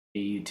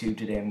Hey YouTube,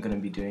 today I'm going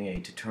to be doing a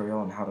tutorial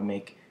on how to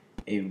make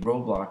a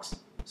Roblox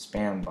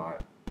spam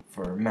bot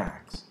for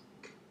Macs.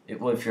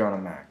 If you're on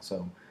a Mac.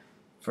 So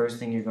first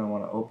thing you're going to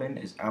want to open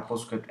is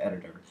AppleScript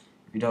Editor.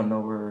 If you don't know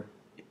where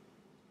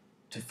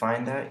to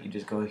find that, you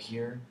just go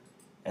here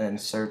and then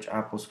search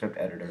AppleScript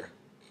Editor.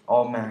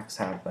 All Macs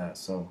have that,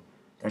 so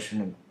that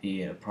shouldn't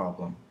be a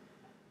problem.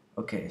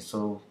 Okay,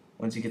 so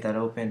once you get that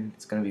open,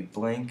 it's going to be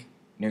blank,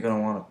 and you're going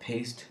to want to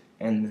paste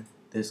in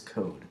this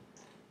code.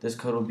 This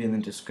code will be in the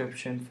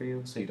description for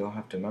you, so you don't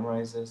have to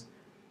memorize this.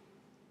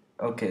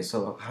 Okay,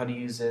 so how to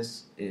use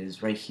this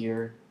is right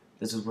here.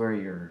 This is where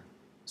your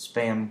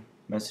spam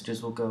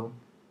messages will go.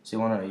 So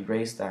you want to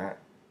erase that,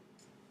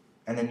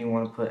 and then you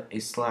want to put a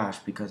slash,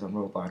 because on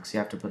Roblox you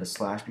have to put a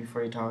slash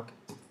before you talk,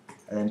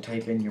 and then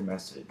type in your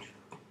message.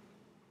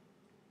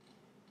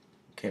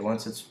 Okay,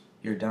 once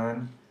you're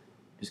done,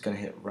 just gonna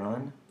hit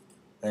run,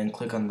 and then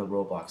click on the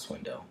Roblox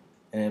window,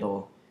 and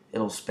it'll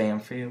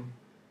spam for you.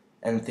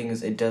 And the thing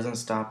is, it doesn't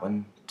stop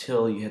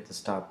until you hit the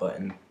stop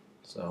button.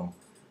 So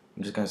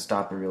I'm just gonna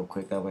stop it real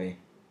quick. That way,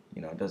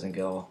 it doesn't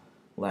get all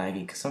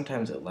laggy. Cause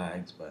sometimes it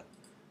lags, but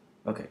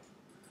okay.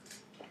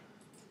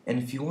 And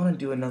if you want to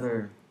do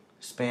another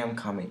spam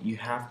comment, you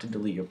have to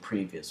delete your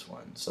previous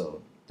one.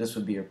 So this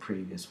would be your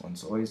previous one.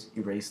 So always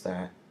erase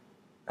that,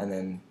 and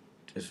then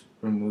just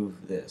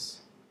remove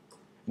this.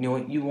 You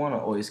want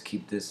to always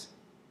keep this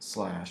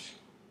slash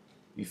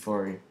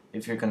before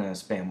if you're gonna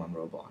spam on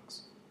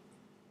Roblox.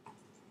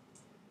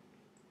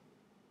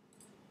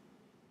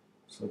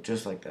 So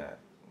just like that,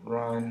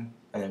 run,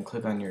 and then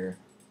click on your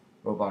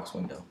Roblox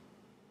window.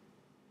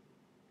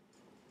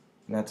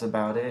 And that's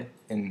about it.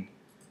 And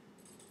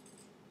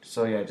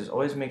so yeah, just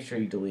always make sure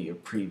you delete your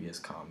previous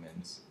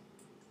comments.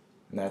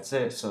 And that's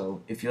it.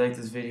 So if you like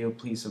this video,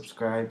 please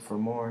subscribe for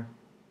more.